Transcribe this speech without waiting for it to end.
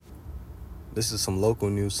This is some local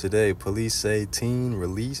news today. Police say teen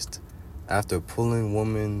released after pulling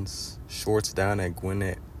woman's shorts down at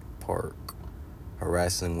Gwinnett Park,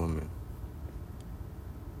 harassing women.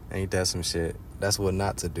 Ain't that some shit? That's what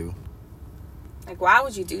not to do. Like, why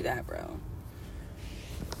would you do that, bro?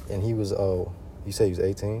 And he was, you said he was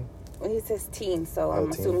 18? Well, he says teen, so I'm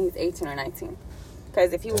 18. assuming he's 18 or 19.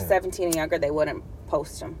 Because if he was 17 and younger, they wouldn't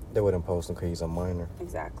post him. They wouldn't post him because he's a minor.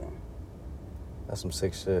 Exactly. That's some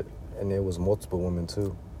sick shit. And there was multiple women,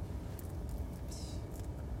 too.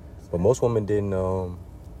 But most women didn't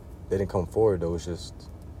come forward, though. It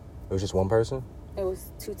was just one person? It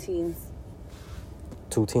was 2 teens.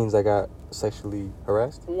 2 teens that got sexually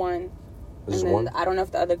harassed? One. Just one? I don't know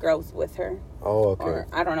if the other girl was with her. Oh, okay. Or,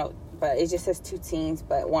 I don't know. But it just says 2 teens,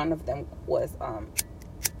 but one of them was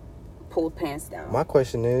pulled pants down. My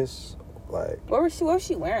question is, like... What was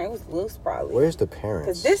she wearing? It was loose, probably. Where's the parents?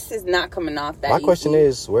 Because this is not coming off that My easy. question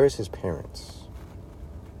is, where's his parents?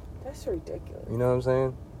 That's ridiculous. You know what I'm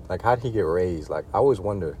saying? Like, how did he get raised? Like, I always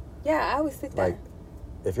wonder. Yeah, I always think like,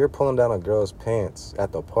 if you're pulling down a girl's pants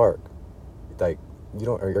at the park, like,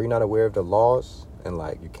 are you not aware of the laws? And,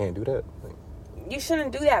 like, you can't do that? Like, you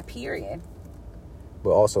shouldn't do that, period.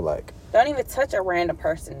 But also, like... Don't even touch a random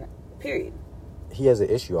person, period. He has an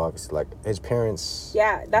issue, obviously. Like, his parents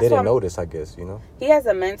didn't notice, I guess, you know? He has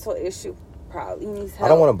a mental issue, probably. He needs help. I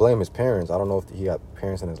don't want to blame his parents. I don't know if he got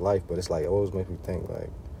parents in his life, but it's like, it always makes me think, like,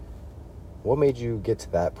 what made you get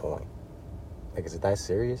to that point? Like, is it that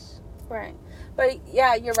serious? Right. But,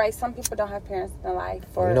 yeah, you're right. Some people don't have parents in their life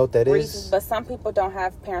for you know what that reasons. is? But some people don't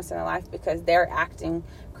have parents in their life because they're acting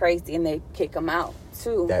crazy and they kick them out,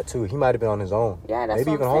 too. That, too. He might have been on his own. Yeah, that's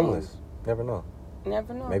maybe what even I'm saying. homeless. Never know.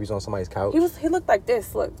 Never know. Maybe he's on somebody's couch. He looked like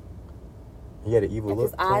this. Look. He had an evil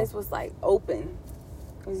look. His eyes was, like, open.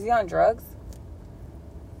 Was he on drugs?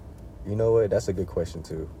 You know what? That's a good question,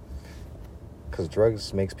 too. Because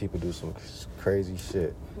drugs makes people do some crazy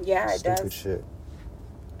shit. Yeah, it does. Stupid shit.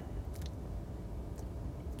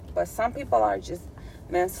 But some people are just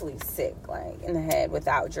mentally sick, like, in the head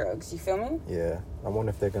without drugs. You feel me? Yeah. I wonder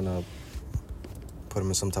if they're going to put him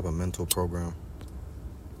in some type of mental program.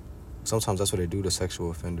 Sometimes that's what they do to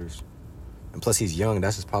sexual offenders. And plus, he's young.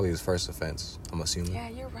 That's probably his first offense, I'm assuming. Yeah,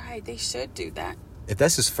 you're right. They should do that. If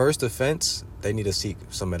that's his first offense, they need to seek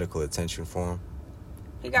some medical attention for him.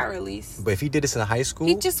 He got released. But if he did this in high school...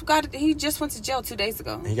 He just went to jail 2 days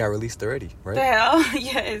ago. He got released already, right? The hell?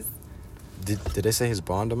 Yes. Did they say his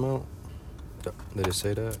bond amount? Did it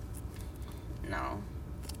say that? No.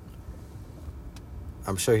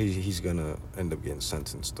 I'm sure he's going to end up getting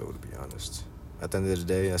sentenced, though, to be honest. At the end of the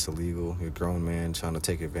day, that's illegal. You're a grown man trying to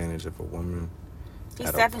take advantage of a woman. He's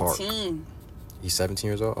at 17. A park. He's 17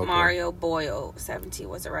 years old? Okay. Mario Boyle, 17,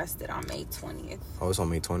 was arrested on May 20th. Oh, it's on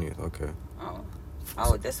May 20th. Okay.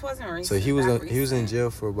 Oh, this wasn't recent. So he was in jail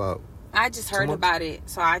for about... I just heard about it,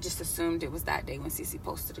 so I just assumed it was that day when Cece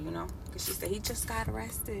posted it, you know? Because she said he just got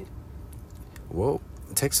arrested. Well,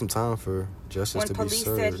 it takes some time for justice to be served. When police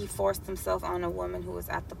said he forced himself on a woman who was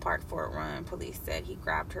at the park for a run, police said he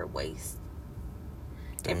grabbed her waist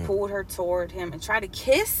and pulled her toward him and tried to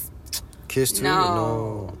kiss. Kiss too?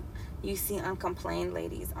 No. You see uncomplained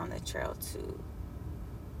ladies on the trail too.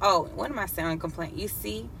 Oh, what am I saying? Uncomplained. You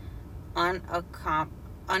see unaccompanied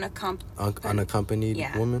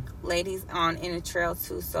woman? Ladies in a trail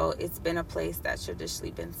too. So it's been a place that's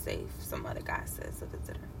traditionally been safe. Some other guy says a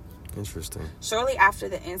visitor. Interesting. Shortly after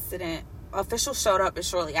the incident, officials showed up, and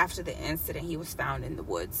shortly after the incident, he was found in the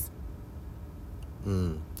woods.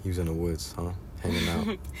 He was in the woods, huh? Hanging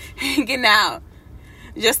out. Hanging out.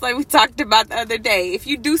 Just like we talked about the other day. If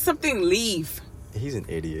you do something, leave. He's an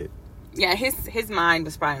idiot. Yeah, his mind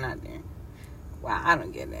was probably not there. Wow, I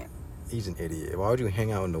don't get it. He's an idiot. Why would you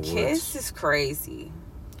hang out in the woods? Kiss is crazy.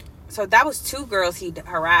 So that was 2 girls he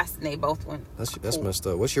harassed, and they both went. That's messed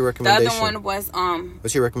up. What's your recommendation? The other one was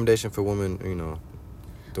What's your recommendation for women?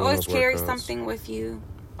 Always carry something with you.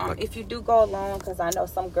 If you do go alone, because I know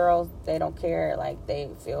some girls, they don't care. Like, they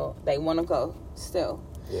feel they want to go still.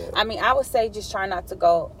 Yeah. I mean, I would say just try not to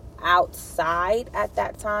go outside at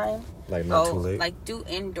that time. Like, not too late? Like, do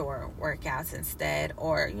indoor workouts instead.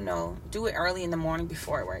 Or, do it early in the morning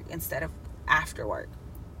before work instead of after work.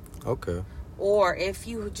 Okay. Or if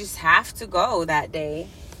you just have to go that day,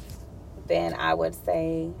 then I would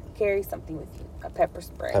say carry something with you. A pepper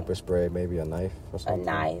spray. Pepper spray, maybe a knife or something. A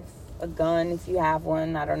knife. A gun if you have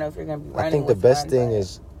one. I don't know if you're going to be running. I think the best thing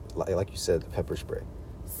is, like you said, the pepper spray.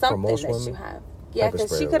 Something for most that women, you have. Yeah,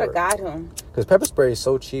 because she could have got him. Because pepper spray is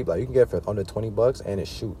so cheap. Like, you can get it for under $20 and it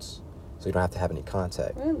shoots. So you don't have to have any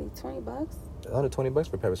contact. Really? $20? Under $20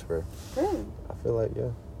 for pepper spray. Really? I feel like, yeah.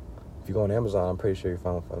 If you go on Amazon, I'm pretty sure you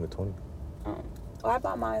found it for under $20. Oh, I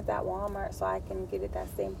bought mine at Walmart, so I can get it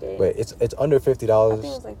that same day. But it's under $50. I think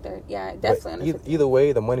it was like 30. Yeah, definitely under $50. Either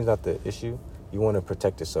way, the money's not the issue. You want to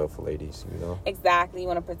protect yourself, ladies, you know? Exactly. You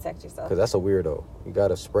want to protect yourself. Because that's a weirdo. You got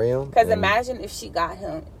to spray him. Because imagine if she got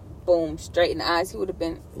him, boom, straight in the eyes, he would have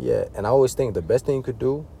been... Yeah, and I always think the best thing you could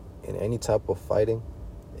do in any type of fighting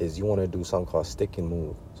is you want to do something called stick and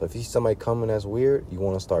move. So if you see somebody coming that's weird, you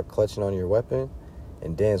want to start clutching on your weapon.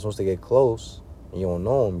 And then once they get close and you don't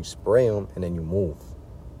know them, you spray them and then you move.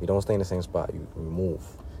 You don't stay in the same spot. You move.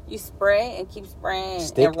 You spray and keep spraying.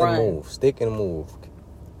 Stick and run. Move. Stick and move.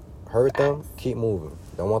 Hurt them, keep moving.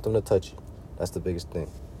 Don't want them to touch you. That's the biggest thing.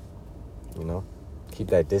 You know? Keep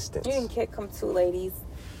that distance. You can kick them too, ladies.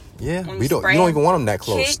 Yeah, you don't even want them that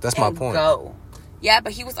close. That's my point. Go. Yeah,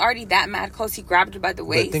 but he was already that mad close. He grabbed her by the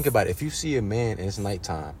waist. But think about it. If you see a man and it's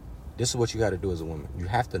nighttime, this is what you got to do as a woman. You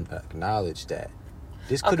have to acknowledge that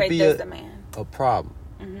this could be a problem.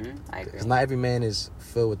 Mm-hmm. I agree. Because not every man is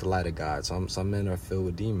filled with the light of God. Some men are filled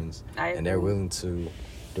with demons. And they're willing to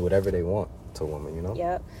do whatever they want to a woman, you know?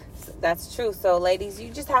 Yep. That's true. So, ladies,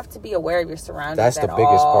 you just have to be aware of your surroundings. That's the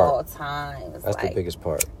biggest part. All times. That's the biggest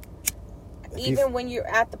part. Even when you're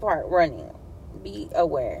at the park running, be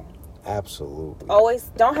aware. Absolutely.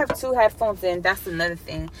 Always don't have two headphones in. That's another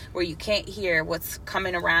thing where you can't hear what's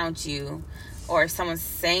coming around you, or if someone's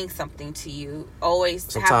saying something to you.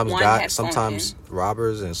 Always have one headphone in. Sometimes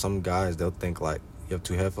robbers and some guys, they'll think like you have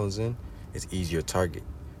two headphones in, it's easier target.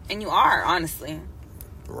 And you are, honestly.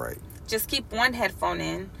 Right. Just keep one headphone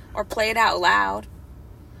in, or play it out loud,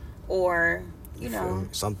 or you know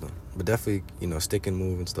something. But definitely, stick and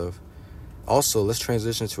move and stuff. Also, let's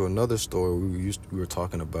transition to another story we were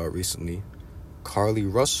talking about recently.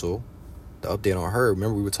 Carlee Russel, the update on her.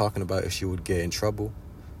 Remember we were talking about if she would get in trouble?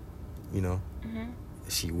 Mm-hmm.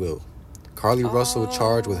 She will. Carlee Russel,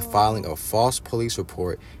 charged with filing a false police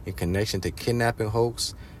report in connection to kidnapping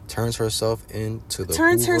hoax, turns herself in to the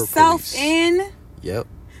Hoover police. In? Yep.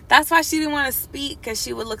 That's why she didn't want to speak, because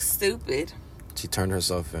she would look stupid. She turned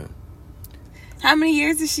herself in. How many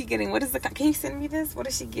years is she getting? What is can you send me this? What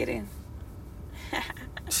is she getting?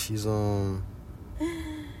 She's I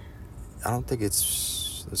don't think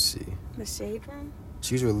it's, let's see, the Shade Room.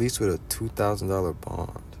 She's released with a $2,000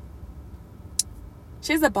 bond.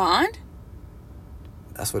 She has a bond?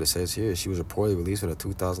 That's what it says here. She was reportedly released with a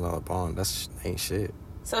 $2,000 bond. That's ain't shit.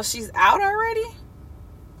 So she's out already?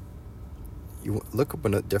 You look up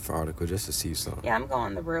a different article just to see something. Yeah, I'm going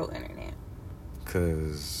on the real internet.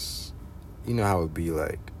 Cause you know how it be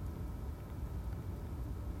like.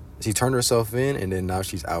 She turned herself in, and then now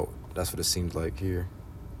she's out. That's what it seems like here.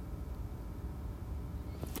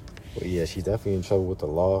 But yeah, she's definitely in trouble with the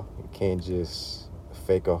law. You can't just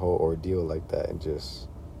fake a whole ordeal like that and just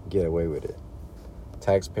get away with it.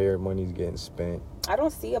 Taxpayer money's getting spent. I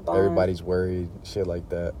don't see a bond. Everybody's worried, shit like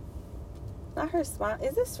that. Not her smile.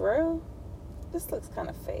 Is this real? This looks kind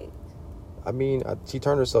of fake. I mean, she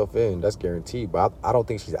turned herself in. That's guaranteed. But I don't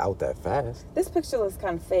think she's out that fast. This picture looks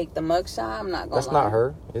kind of fake. The mugshot, I'm not going to That's not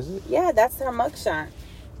her, is it? Yeah, that's her mugshot.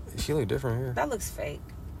 She look different here. That looks fake.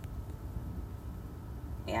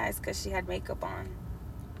 Yeah, it's because she had makeup on.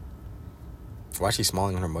 Why is she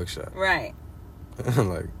smiling on her mugshot? Right.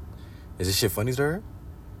 Like, is this shit funny to her?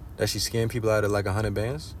 That she scammed people out of like 100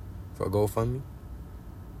 bands for a GoFundMe?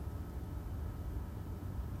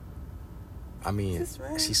 I mean, is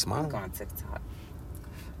she smiling? Go on TikTok.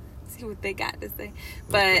 See what they got to say.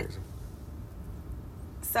 But,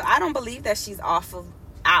 so I don't believe that she's out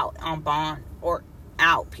on bond or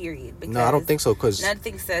out, period. Because no, I don't think so, because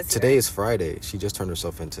nothing says today is Friday. She just turned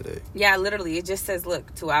herself in today. Yeah, literally. It just says,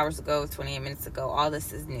 look, 2 hours ago, 28 minutes ago, all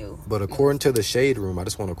this is new. But according to the Shade Room, I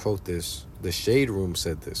just want to quote this. The Shade Room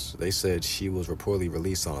said this. They said she was reportedly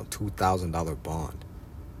released on a $2,000 bond.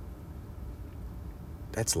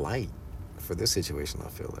 That's light for this situation, I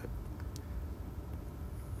feel like.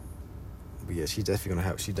 But yeah, she's definitely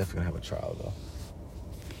gonna have a trial though.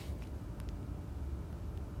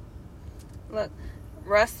 Look,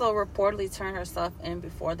 Russell reportedly turned herself in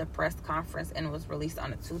before the press conference and was released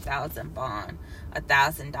on a $2,000 bond,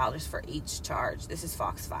 $1,000 for each charge. This is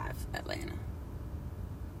Fox 5, Atlanta.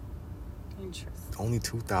 Interesting. Only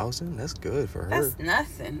 $2,000? That's good for her. That's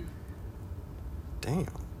nothing. Damn.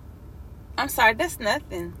 I'm sorry, that's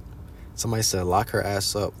nothing. Somebody said, lock her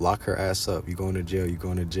ass up. Lock her ass up. You going to jail. You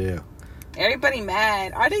going to jail. Everybody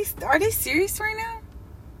mad. Are they serious right now?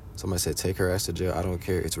 Somebody said, take her ass to jail. I don't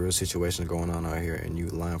care. It's a real situation going on out here, and you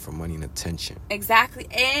lying for money and attention. Exactly.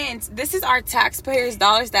 And this is our taxpayers'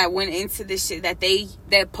 dollars that went into this shit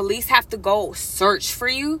that police have to go search for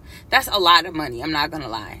you. That's a lot of money. I'm not going to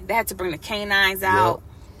lie. They had to bring the canines out.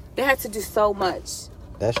 Yep. They had to do so much.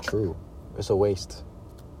 That's true. It's a waste.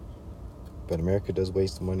 But America does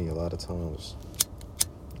waste money a lot of times.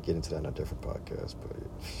 Get into that in a different podcast, but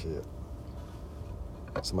shit.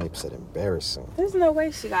 Somebody said embarrassing. There's no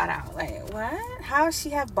way she got out. Like, what? How does she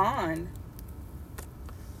have bond?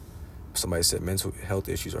 Somebody said mental health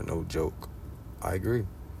issues are no joke. I agree.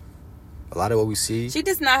 A lot of what we see... She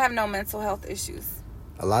does not have no mental health issues.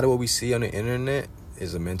 A lot of what we see on the internet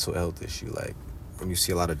is a mental health issue. Like, when you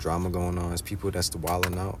see a lot of drama going on, it's people that's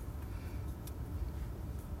wilding out.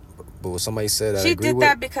 But what somebody said, I she agree did with,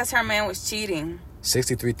 that because her man was cheating.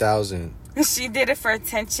 63,000. She did it for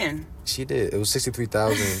attention. She did. It was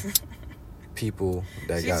 63,000 people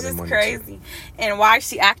that got their money. She's just crazy. And why is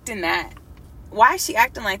she acting that? Why is she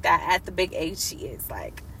acting like that at the big age she is?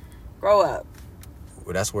 Like, grow up.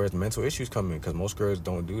 Well, that's where the mental issues come in, because most girls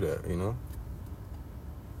don't do that, you know?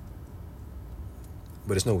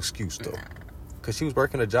 But it's no excuse, though. Because she was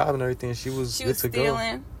working a job and everything. She was good to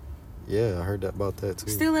stealing. Go. Yeah, I heard that about that, too.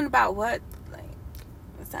 Stealing about what? Like,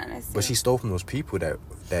 what's that necessary? But she stole from those people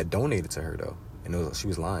that donated to her, though. And she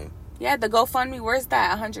was lying. Yeah, the GoFundMe, where's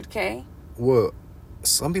that? 100K? Well,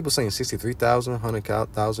 some people saying 63,000,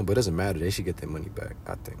 100,000, but it doesn't matter. They should get their money back,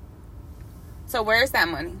 I think. So where's that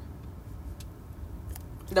money?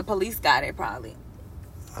 The police got it, probably.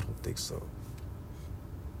 I don't think so.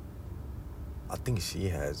 I think she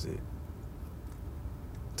has it,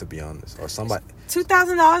 to be honest. Or somebody...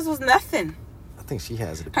 $2,000 was nothing. I think she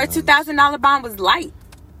has it. Her $2,000 bond was light.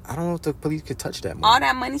 I don't know if the police could touch that money. All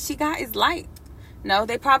that money she got is light. No,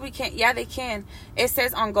 they probably can't. Yeah, they can. It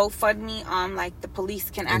says on GoFundMe, like the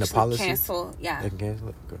police can actually cancel. Yeah, they can cancel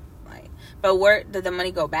it. Okay. Like, but where did the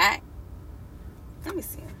money go back? Let me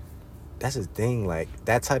see. That's the thing. Like,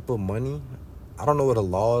 that type of money, I don't know what the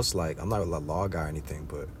laws like. I'm not a law guy or anything,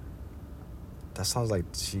 but that sounds like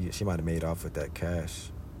she might have made off with that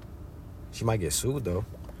cash. She might get sued though.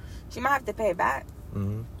 She might have to pay it back.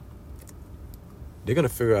 Mm-hmm. They're gonna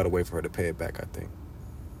figure out a way for her to pay it back, I think.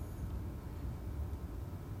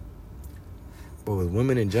 But with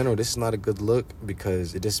women in general, this is not a good look,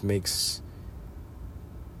 because it just makes,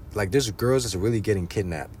 like, there's girls that's really getting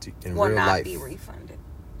kidnapped in real life. Will not be refunded.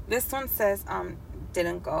 This one says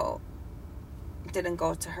didn't go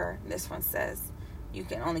to her. This one says you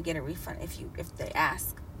can only get a refund if they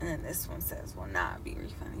ask, and then this one says will not be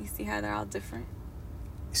refunded. You see how they're all different?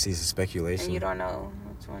 You see, it's a speculation. And you don't know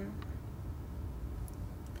which one.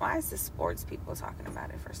 Why is the sports people talking about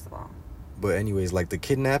it, first of all? But anyways, like, the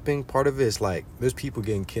kidnapping part of it is like, there's people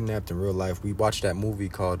getting kidnapped in real life. We watched that movie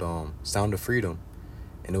called Sound of Freedom.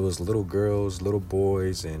 And it was little girls, little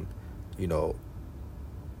boys, and, you know,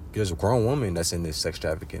 there's a grown woman that's in this sex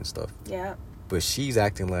trafficking stuff. Yeah. But she's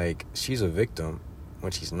acting like she's a victim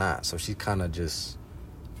when she's not. So she's kind of just,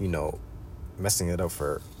 you know, messing it up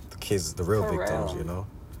for the kids, the real victims, you know?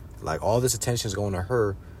 Like, all this attention is going to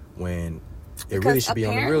her when... It really should be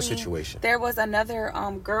on the real situation. There was another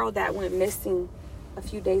girl that went missing a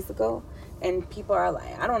few days ago, and people are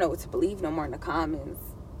like, I don't know what to believe no more in the comments.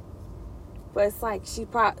 But it's like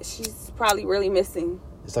she's probably really missing.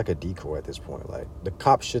 It's like a decoy at this point. Like, the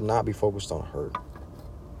cops should not be focused on her.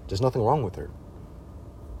 There's nothing wrong with her.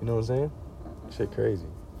 You know what I'm saying? Shit crazy.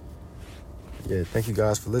 Yeah, thank you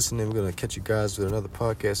guys for listening. We're gonna catch you guys with another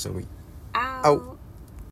podcast, and we out.